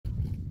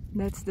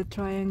That's the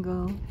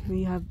triangle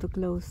we have to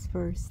close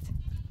first.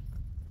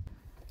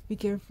 Be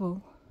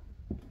careful.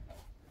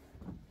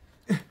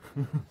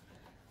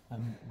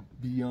 I'm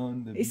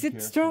beyond the. Is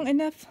it strong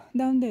enough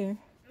down there?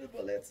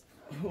 But let's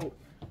hope.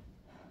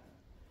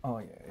 Oh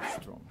yeah, it's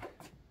strong.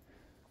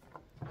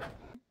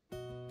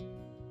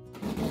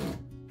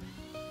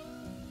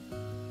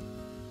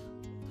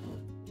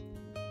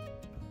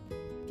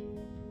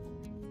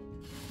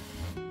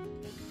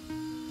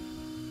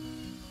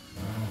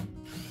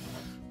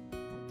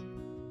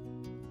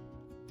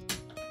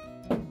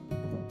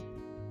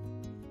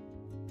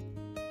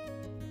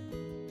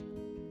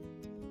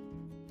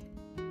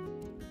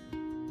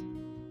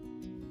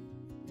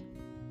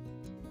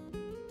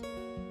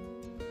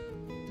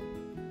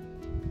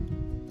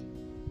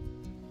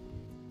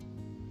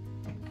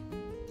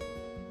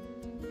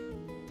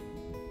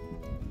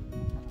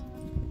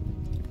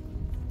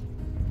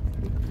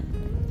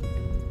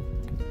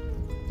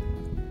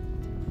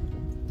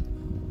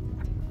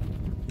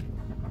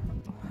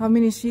 How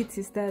many sheets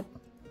is that?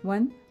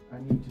 One? I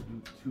need to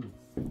do two.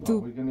 Two,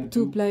 we're gonna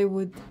two do,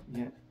 plywood.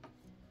 Yeah.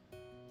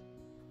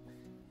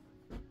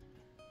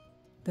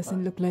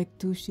 Doesn't look like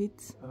 2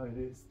 sheets. Oh, it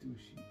is 2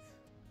 sheets.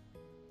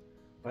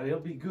 But it'll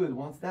be good.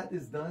 Once that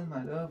is done,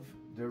 my love,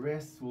 the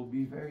rest will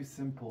be very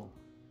simple.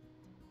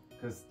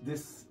 Because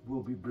this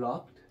will be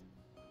blocked.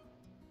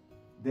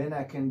 Then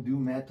I can do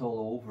metal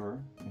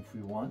over if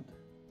we want.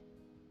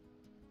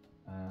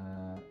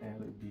 And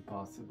it'll be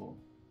possible.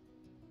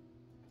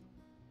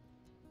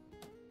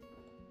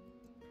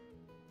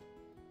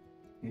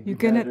 It'd be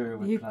better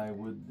with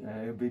plywood.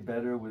 It'd be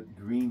better with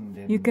green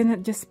than. You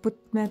cannot just put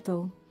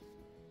metal.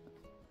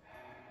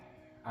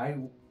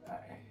 I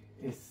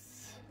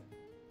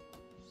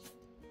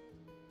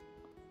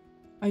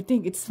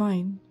think it's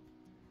fine.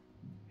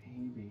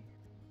 Maybe.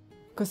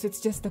 Because it's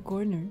just a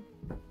corner.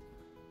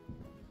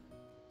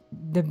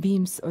 The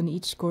beams on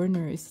each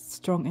corner is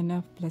strong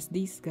enough, plus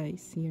these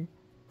guys here.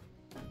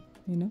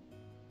 You know?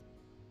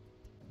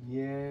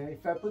 Yeah,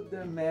 if I put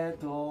the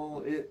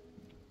metal, it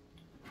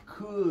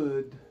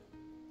could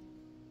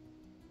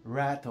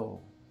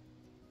rattle.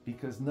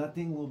 Because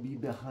nothing will be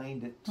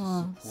behind it to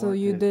support so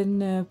you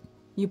then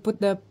you put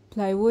the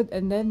plywood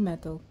and then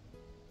metal.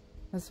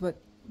 That's what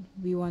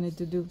we wanted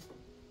to do.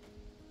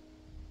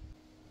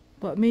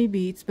 But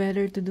maybe it's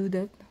better to do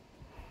that.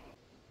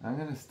 I'm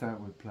gonna start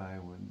with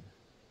plywood.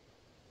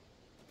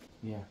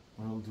 Yeah,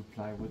 we'll do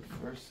plywood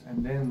first,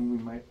 and then we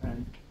might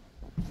add.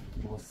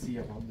 We'll see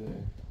about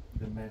the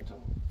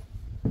metal,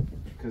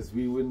 because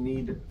we would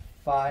need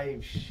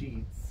 5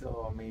 sheets,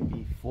 or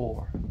maybe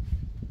 4.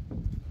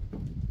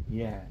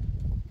 Yeah,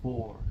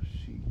 4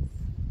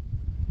 sheets,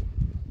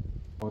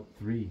 or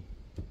 3,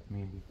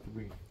 maybe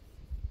 3.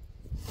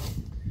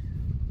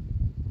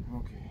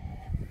 Okay.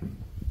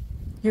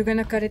 You're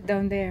gonna cut it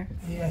down there.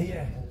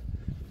 Yeah.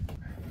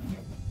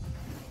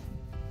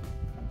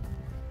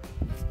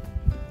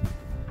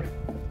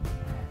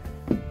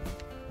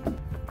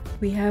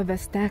 We have a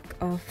stack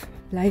of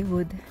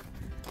plywood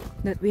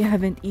that we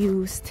haven't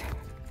used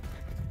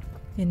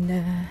in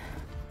the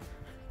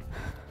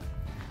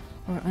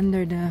or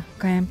under the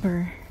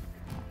camper.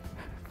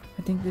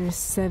 I think there's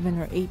 7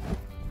 or 8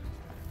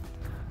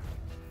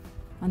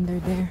 under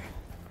there.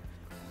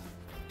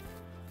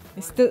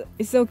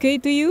 It's okay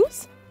to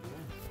use?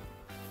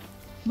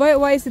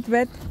 Why is it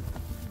wet?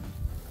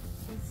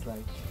 It's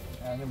like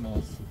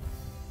animals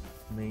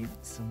made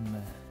some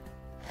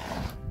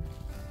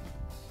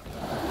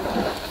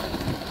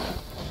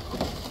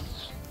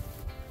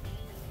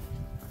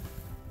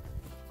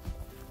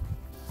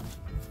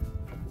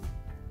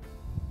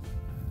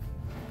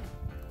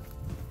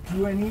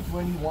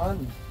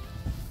 $20.21.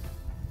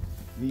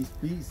 These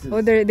pieces.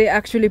 Oh, they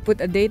actually put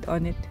a date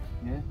on it.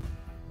 Yeah.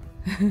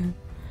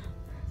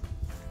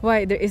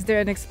 Why? Is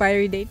there an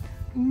expiry date?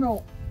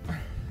 No.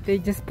 They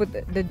just put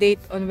the date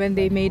on when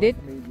they made it?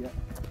 Yeah.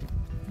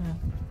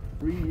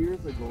 3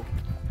 years ago.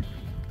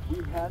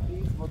 We've had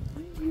these for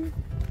 3 years.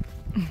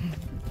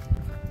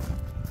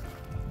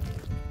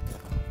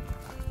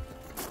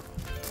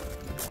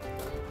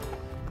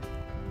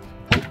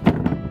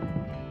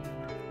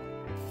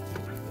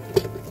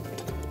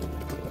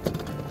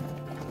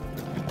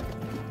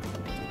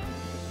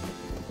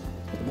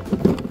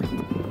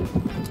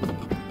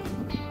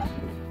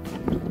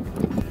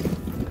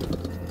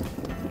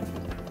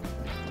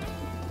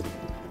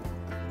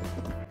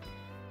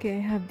 Okay,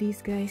 I have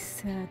these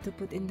guys to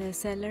put in the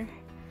cellar.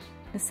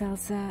 The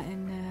salsa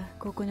and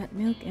coconut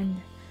milk and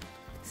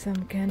some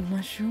canned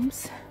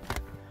mushrooms.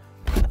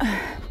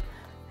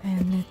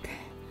 And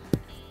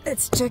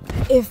let's check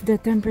if the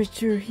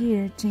temperature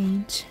here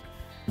changed.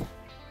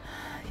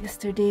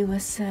 Yesterday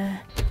was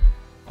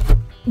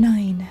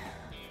 9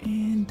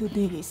 and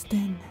today is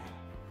 10.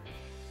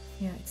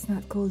 Yeah, it's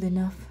not cold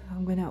enough.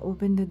 I'm gonna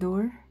open the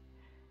door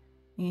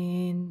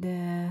and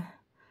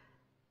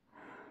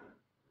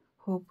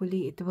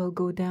hopefully it will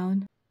go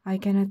down. I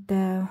cannot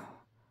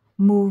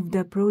move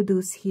the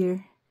produce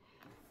here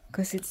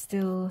because it's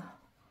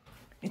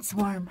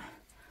warm.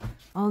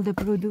 All the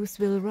produce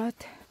will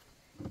rot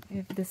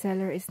if the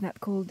cellar is not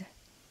cold.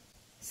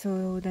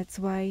 So that's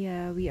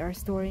why we are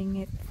storing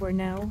it for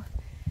now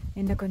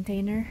in the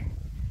container,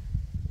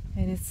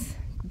 and it's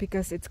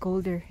because it's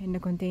colder in the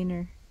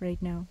container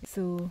right now,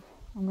 so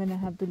I'm gonna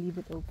have to leave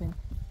it open.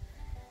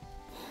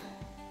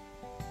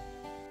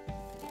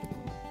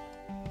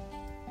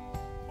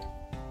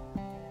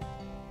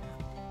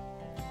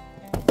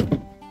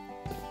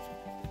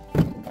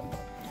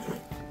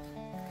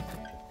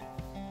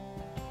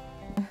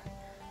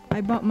 I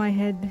bumped my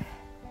head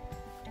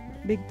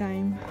big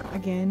time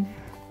again.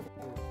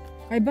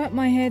 I bumped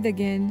my head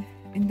again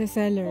in the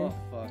cellar. Oh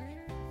fuck.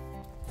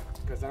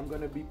 Because I'm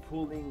gonna be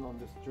pulling on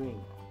the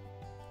string.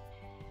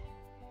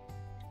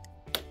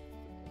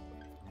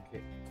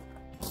 Okay.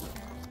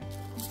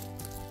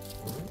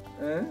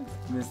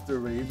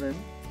 Mr. Raven.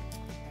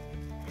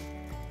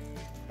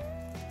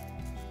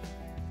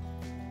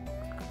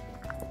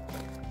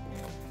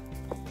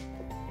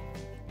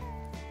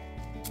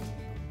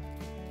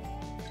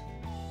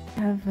 I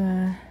have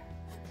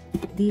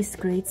these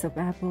crates of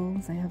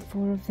apples. I have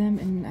 4 of them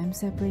and I'm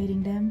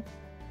separating them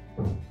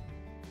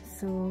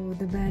so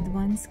the bad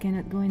ones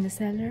cannot go in the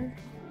cellar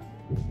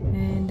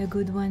and the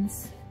good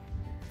ones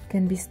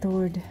can be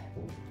stored.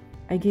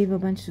 I gave a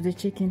bunch to the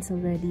chickens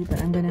already,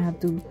 but I'm gonna have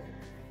to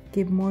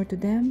give more to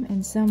them,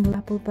 and some with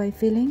apple pie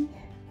filling,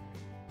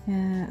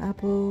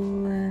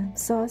 apple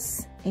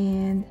sauce,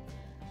 and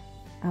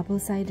apple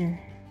cider.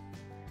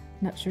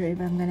 Not sure if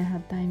I'm gonna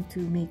have time to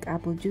make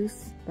apple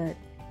juice, but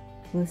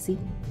we'll see.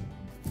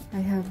 I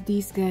have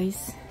these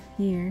guys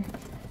here,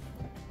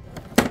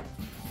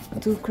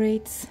 2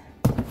 crates,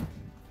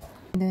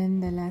 and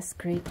then the last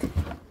crate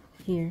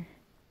here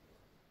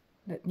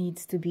that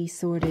needs to be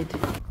sorted.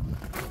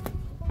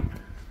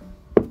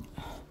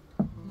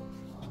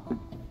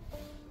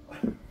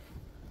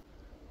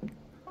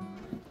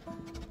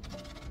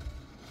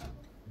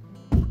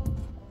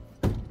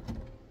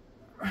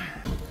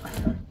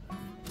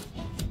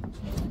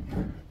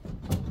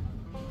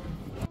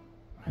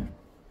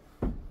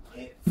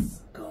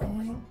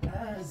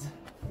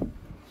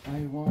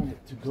 I want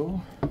it to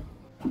go.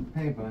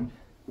 Hey, bud.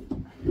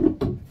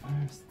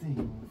 First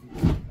thing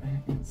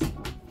it's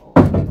all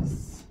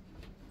this.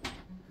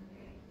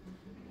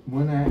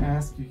 When I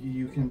ask you,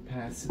 you can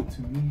pass it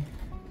to me,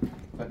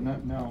 but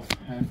not now.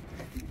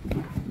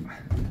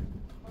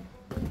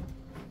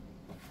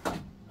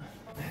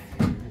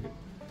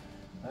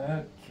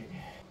 Okay.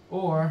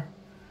 Or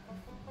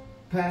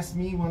pass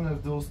me one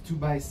of those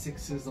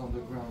 2x6s on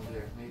the ground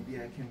there. Maybe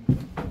I can.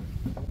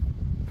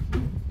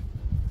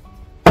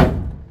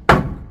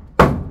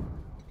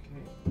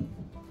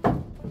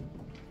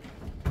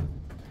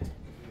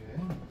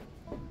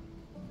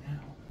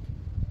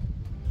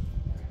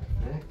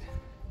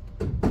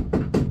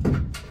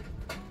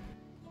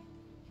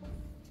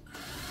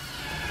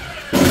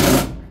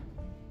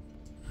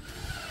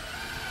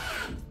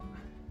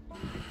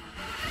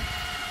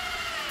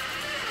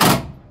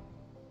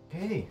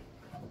 Okay,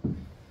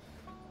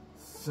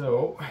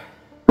 so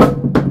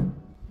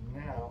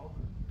now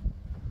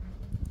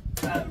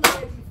I'm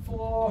ready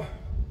for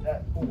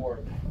that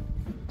board.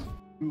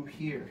 Through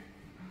here,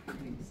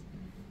 please.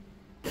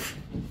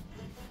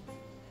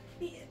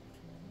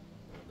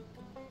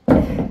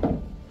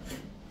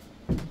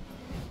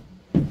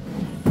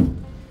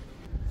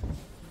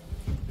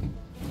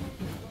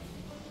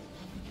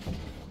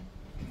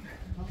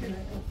 Okay,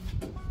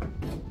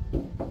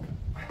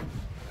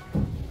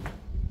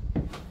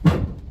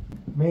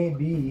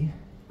 maybe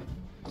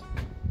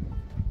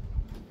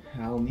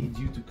I'll need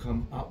you to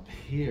come up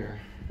here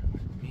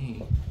with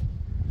me.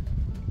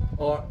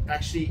 Or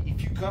actually,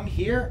 if you come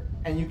here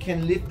and you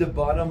can lift the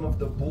bottom of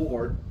the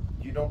board,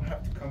 you don't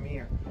have to come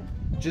here.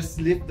 Just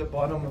lift the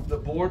bottom of the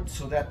board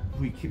so that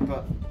we keep it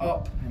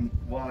up and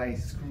while I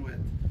screw it.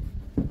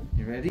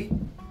 You ready?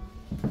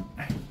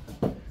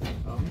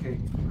 Okay,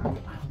 I'm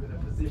gonna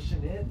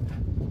position it.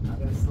 I'm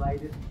gonna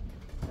slide it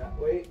that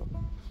way.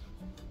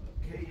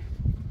 Okay.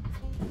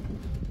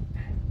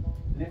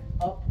 Lift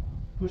up,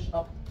 push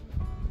up.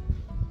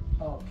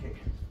 Okay.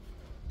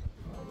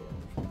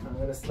 I'm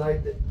gonna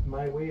slide it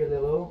my way a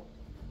little.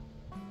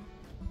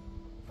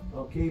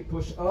 Okay,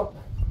 push up.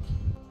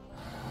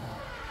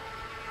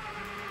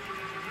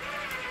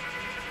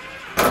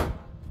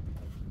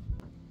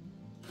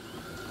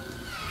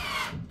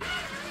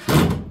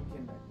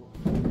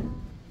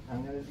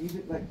 I'm gonna leave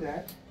it like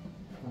that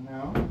for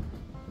now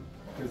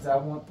because I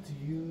want to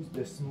use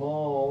the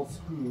small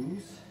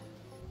screws.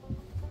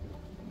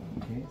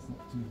 Okay, it's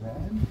not too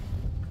bad.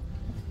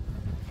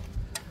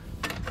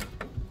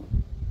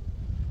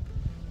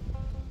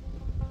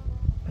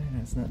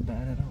 That's not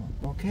bad at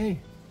all.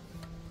 Okay.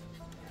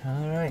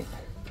 All right.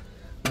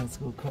 Let's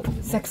go cut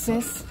the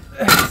Success.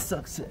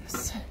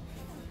 Success.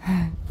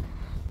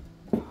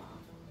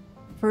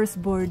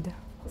 First board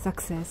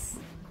success.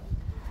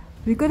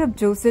 We could have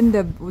chosen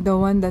the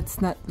one that's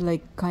not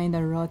like kind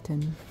of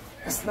rotten.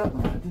 It's not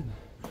rotten.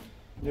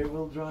 They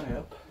will dry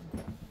up.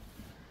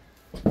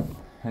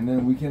 And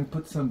then we can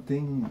put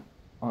something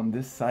on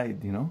this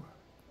side, you know,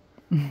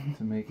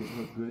 to make it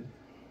look good.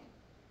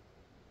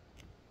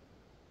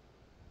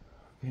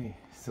 Okay,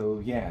 so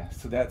yeah,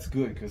 so that's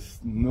good because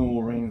no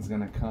rain's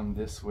gonna come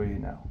this way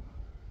now.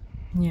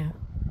 Yeah.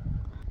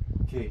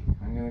 Okay,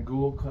 I'm gonna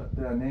go cut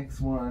the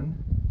next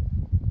one,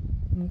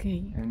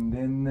 Okay. and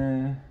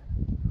then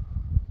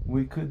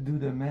we could do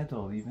the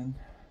metal even.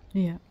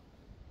 Yeah.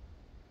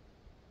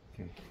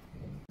 Okay.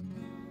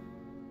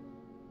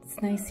 It's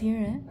nice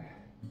here, eh?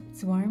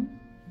 It's warm.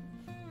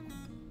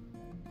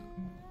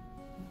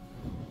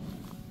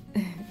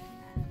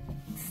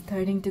 It's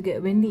starting to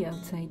get windy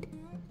outside.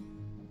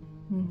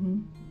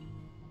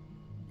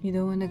 You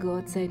don't want to go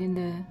outside in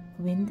the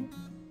wind?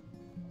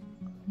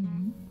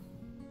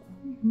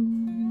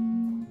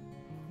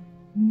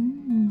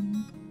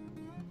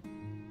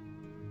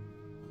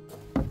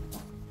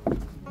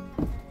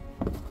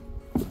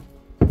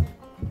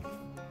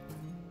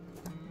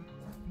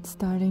 It's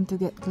starting to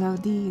get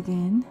cloudy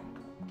again.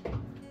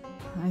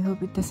 I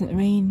hope it doesn't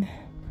rain.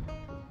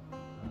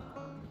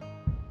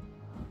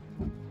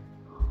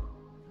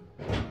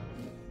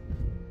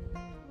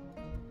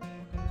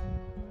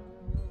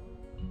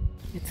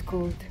 It's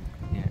cold.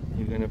 Yeah,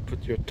 you're gonna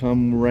put your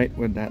thumb right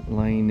where that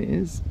line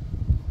is.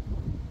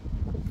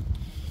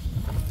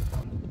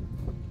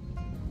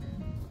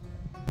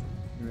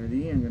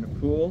 Ready? I'm gonna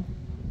pull.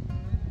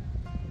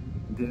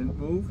 Didn't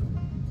move.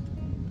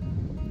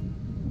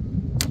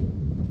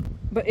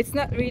 But it's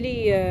not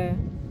really, I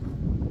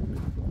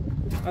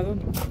don't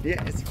know.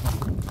 Yeah, it's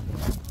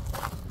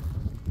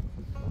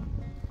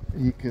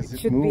because It it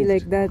should moved. be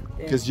like that.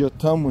 Because your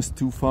thumb was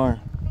too far.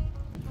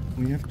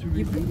 We have to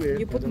redo it.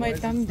 You put my otherwise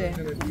thumb it's there.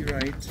 not gonna be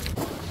right.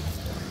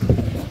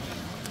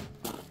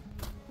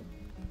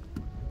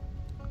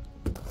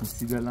 You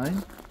see the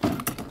line?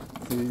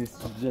 So it's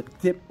the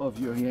tip of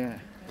your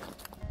hair.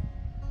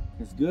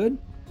 It's good?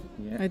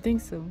 Yeah. I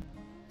think so.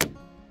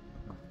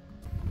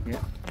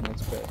 Yeah,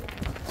 that's better.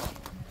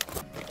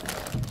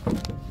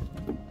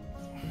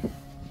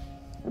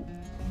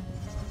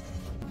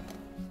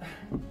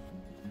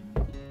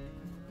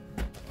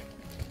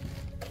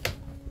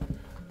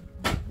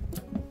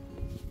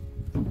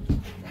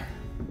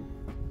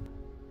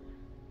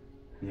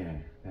 Yeah,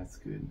 that's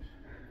good.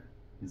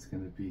 It's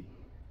gonna be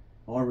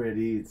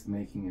already, it's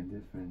making a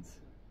difference.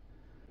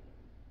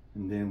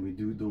 And then we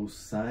do those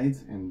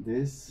sides, and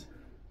this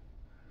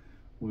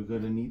we're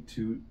gonna need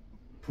to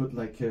put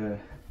like a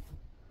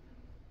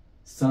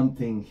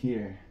something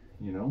here,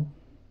 you know.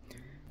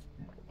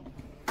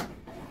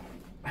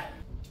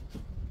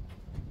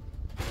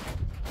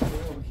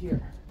 Over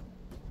here,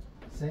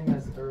 same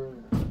as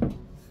earlier.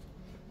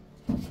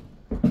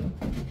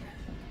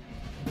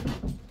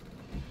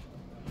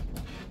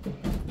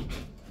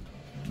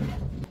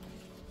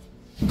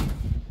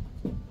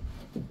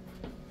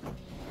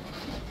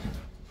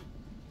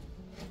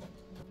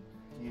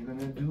 You're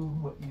gonna do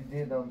what you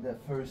did on the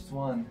first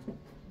one.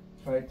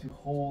 Try to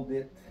hold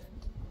it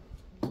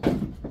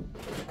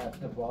at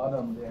the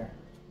bottom there.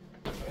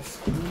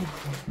 Screw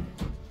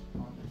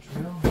on the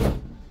drill.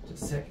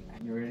 Just a sec.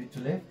 You ready to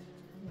lift?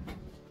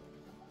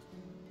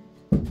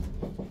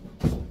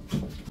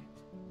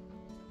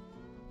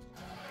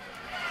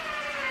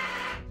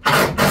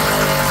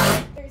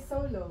 It's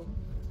so low,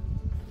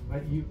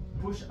 But you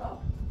push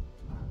up.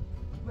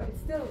 but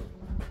it's still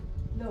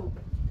low.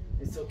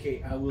 It's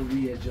okay. I will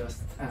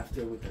readjust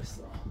after with the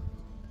saw.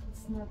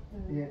 It's not.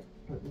 Yeah,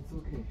 but it's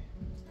okay.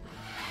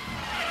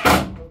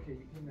 Okay,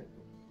 you can let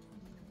go.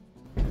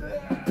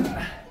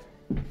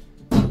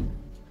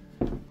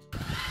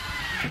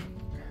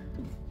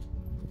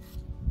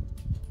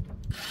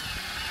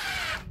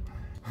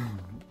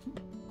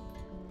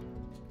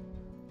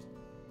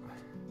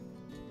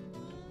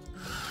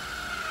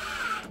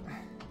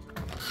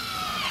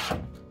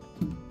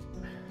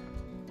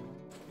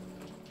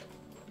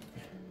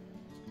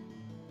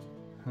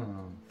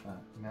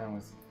 Now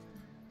it's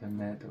the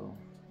metal.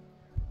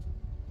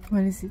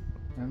 What is it?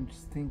 I'm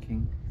just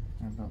thinking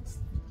about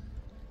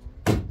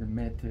the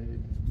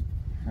method,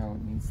 how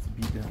it needs to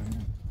be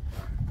done,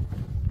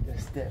 the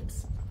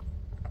steps.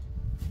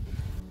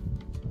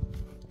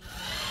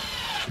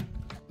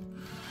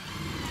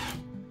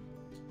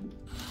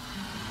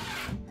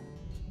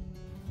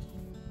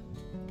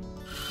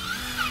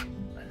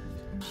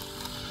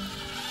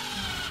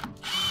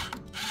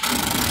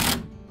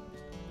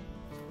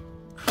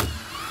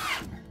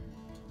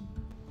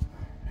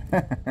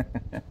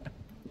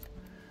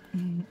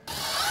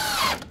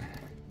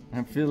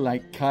 I feel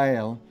like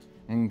Kyle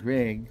and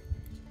Greg.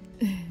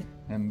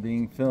 I'm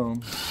being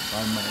filmed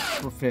by my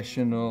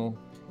professional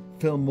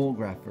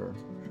filmographer.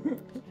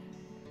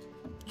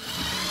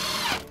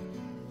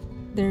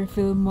 Their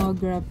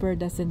filmographer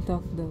doesn't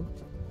talk though.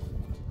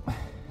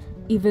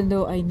 Even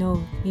though I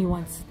know he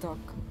wants to talk.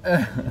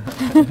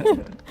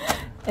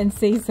 And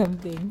say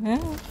something. Huh?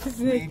 It's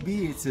like,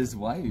 Maybe it's his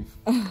wife,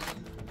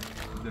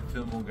 the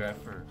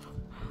filmographer.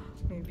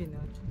 maybe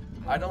not.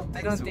 I don't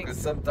think so, because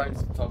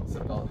sometimes he talks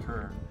about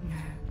her.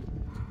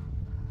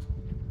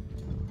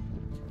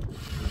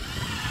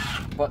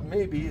 But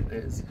maybe it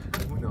is.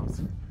 Who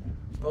knows?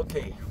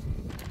 Okay.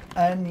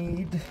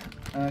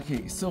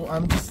 Okay, so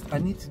I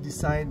need to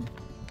decide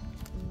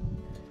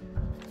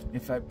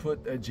if I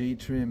put a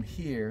J-trim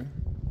here,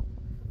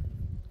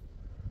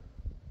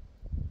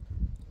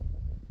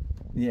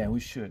 yeah, we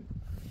should.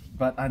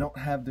 But I don't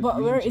have the But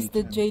green where is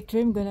the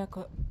J-trim. J-trim gonna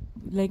go?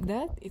 Like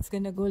that? It's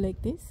gonna go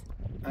like this?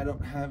 I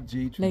don't have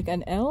J-trim. Like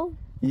an L?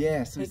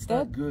 Yeah, so like it's that?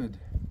 not good.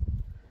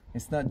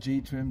 It's not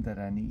J-trim that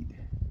I need.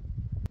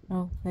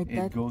 Oh, like It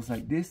that? goes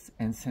like this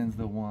and sends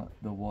the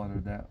water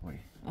that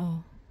way.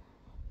 Oh.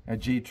 A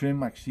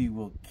J-trim actually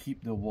will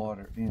keep the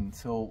water in.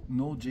 So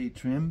no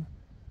J-trim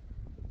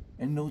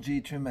and no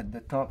J-trim at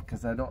the top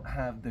because I don't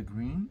have the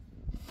green.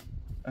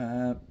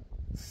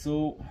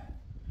 So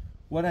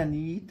what I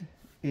need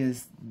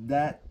is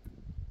that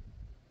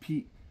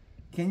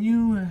can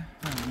you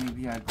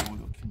maybe I go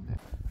look in there.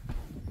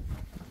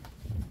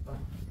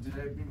 Did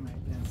I bring my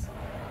pencil?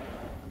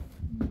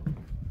 No.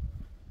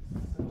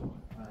 So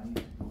I need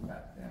to go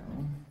back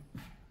down.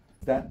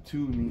 That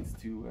too needs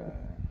to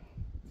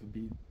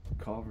be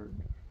covered.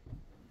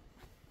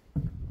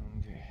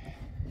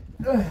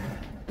 Okay.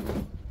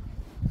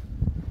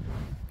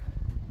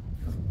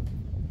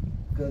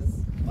 Because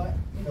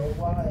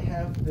while I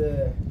have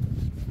the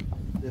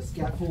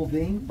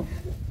scaffolding,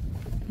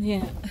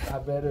 Yeah. I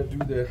better do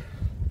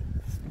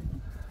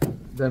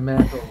the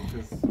mantle,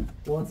 because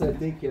once I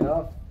take it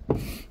up,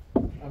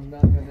 I'm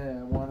not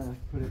gonna want to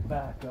put it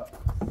back up.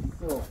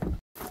 So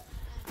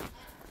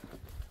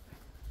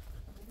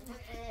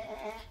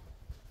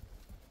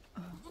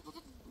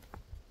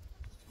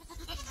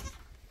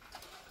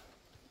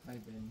hi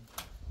Ben.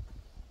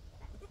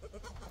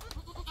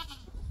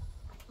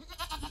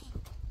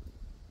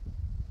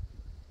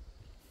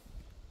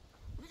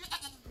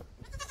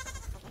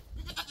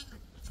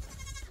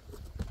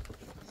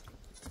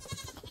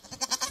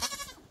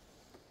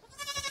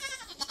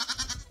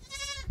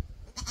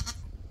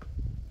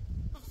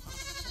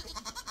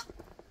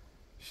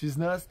 She's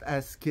not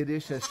as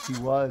kiddish as she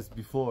was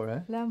before,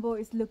 eh? Lambo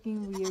is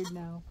looking weird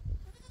now.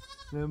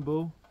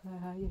 Lambo?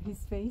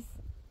 His face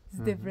is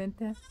different.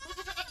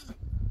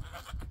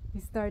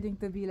 He's starting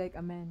to be like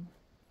a man.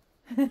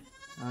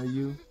 Are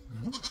you?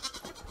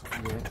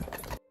 Yeah.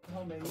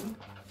 How many?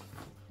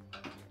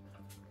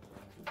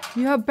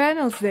 You have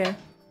panels there.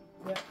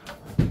 Yeah.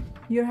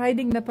 You're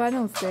hiding the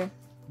panels there.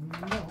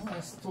 No, I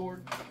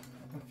stored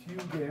a few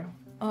there.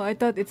 Oh, I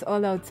thought it's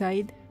all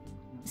outside.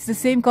 It's the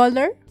same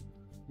color?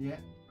 Yeah.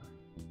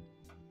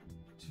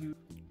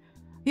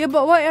 Yeah,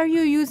 but why are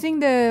you using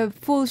the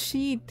full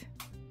sheet?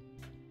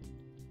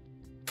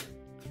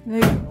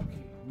 Like,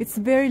 it's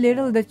very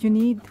little that you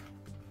need.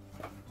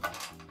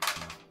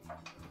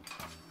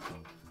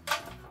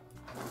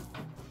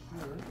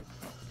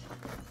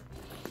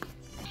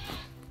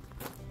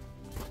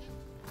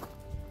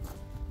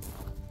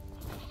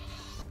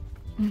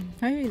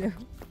 Hello.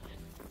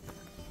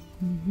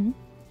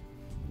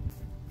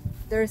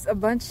 There's a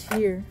bunch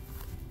here.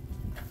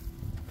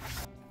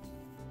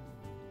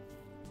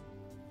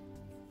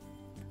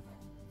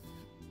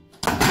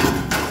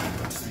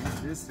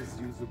 This is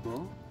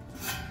usable.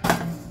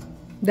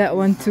 That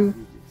one too.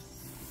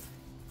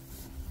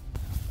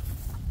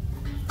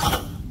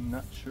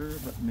 Not sure,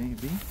 but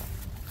maybe.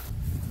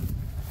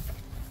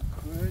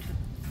 Good.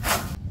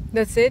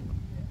 That's it?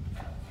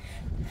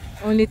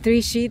 Only 3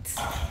 sheets?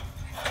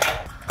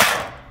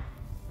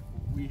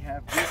 We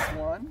have this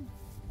one,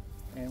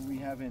 and we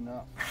have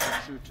enough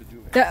for sure to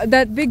do it.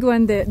 That big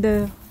one,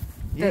 the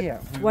Yeah,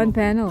 one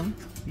panel.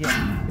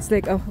 Yeah. It's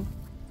like a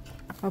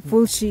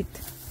full sheet.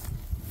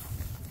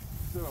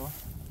 So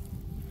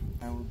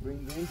I will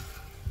bring this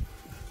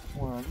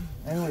one.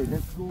 Anyway,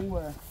 let's go.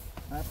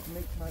 I have to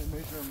make my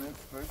measurements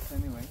first.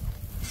 Anyway.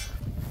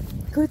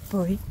 Good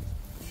boy.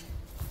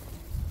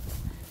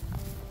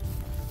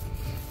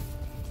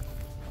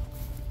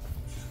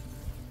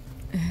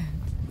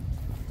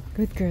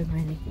 Good girl,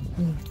 Miley.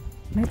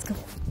 Let's go.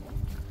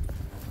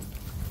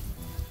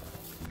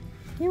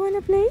 You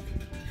wanna play?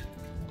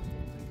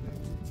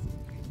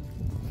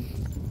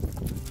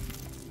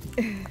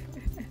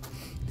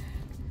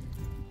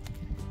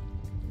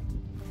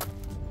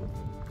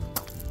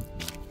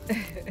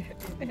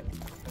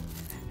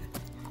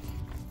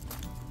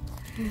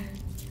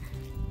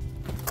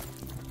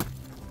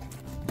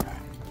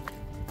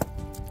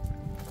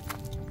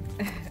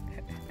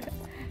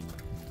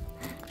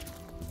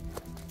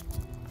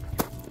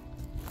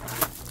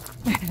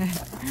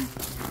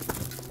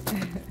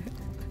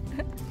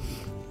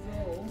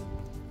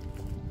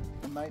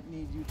 I might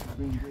need you to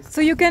bring this.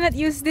 So you cannot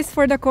use this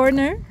for the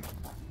corner?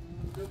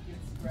 Look,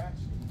 it's scratched.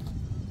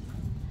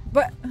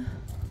 But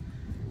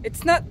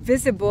it's not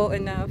visible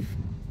enough.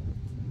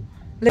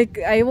 Like,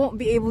 I won't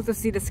be able to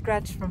see the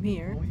scratch from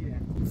here. Oh yeah.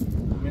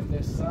 When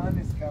the sun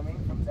is coming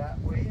from that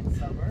way in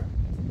summer,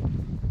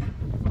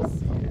 you'll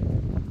see it.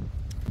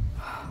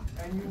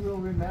 And you will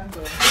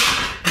remember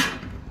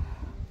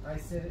I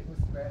said it was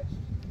scratched.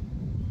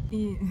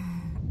 Yeah.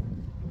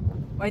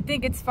 I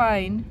think it's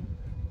fine.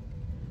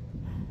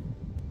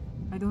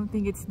 I don't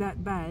think it's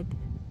that bad.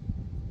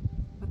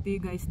 What do you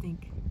guys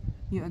think?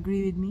 You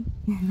agree with me?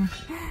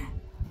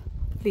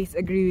 Please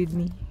agree with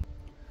me.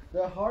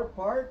 The hard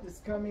part is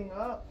coming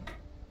up.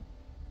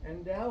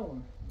 and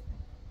down.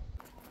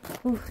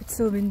 Oh, it's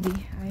so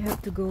windy. I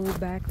have to go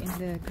back in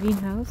the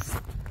greenhouse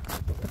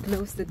to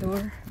close the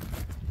door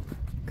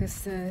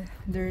because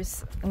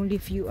there's only a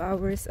few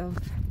hours of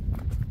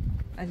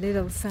a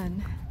little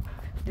sun.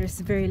 There's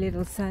very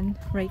little sun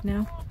right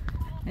now,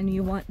 and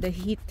you want the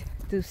heat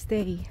to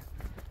stay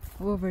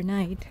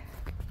overnight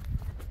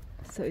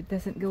so it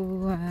doesn't go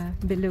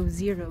below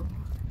 0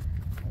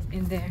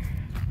 in there.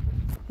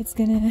 It's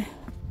gonna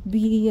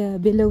be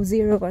below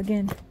 0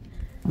 again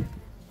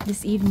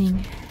this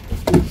evening.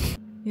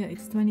 Yeah,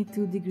 it's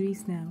 22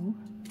 degrees now,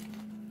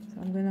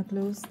 so I'm gonna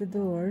close the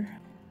door.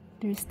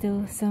 There's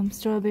still some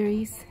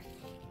strawberries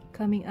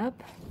coming up.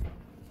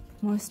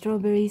 More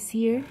strawberries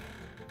here.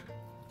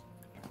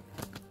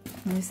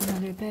 There's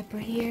another pepper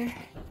here,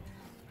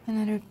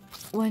 another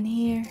one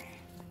here,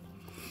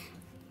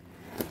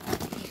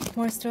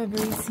 more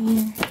strawberries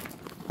here.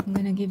 I'm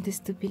gonna give this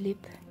to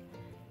Philippe.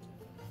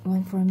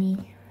 One for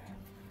me,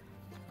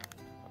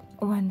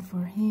 one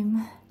for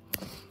him.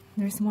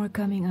 There's more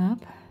coming up.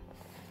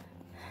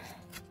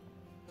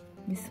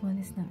 This one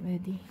is not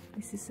ready.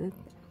 This is a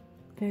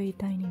very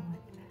tiny one.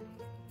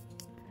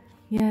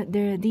 Yeah,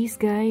 these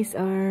guys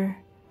are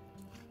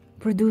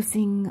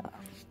producing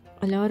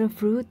a lot of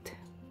fruit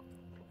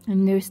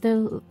and they're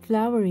still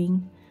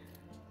flowering.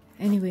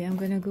 Anyway, I'm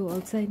gonna go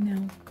outside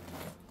now.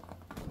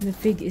 The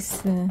fig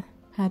is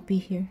happy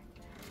here,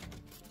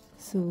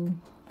 so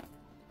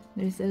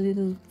there's a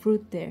little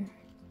fruit there.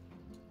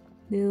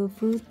 Little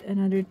fruit,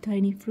 another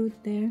tiny fruit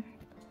there.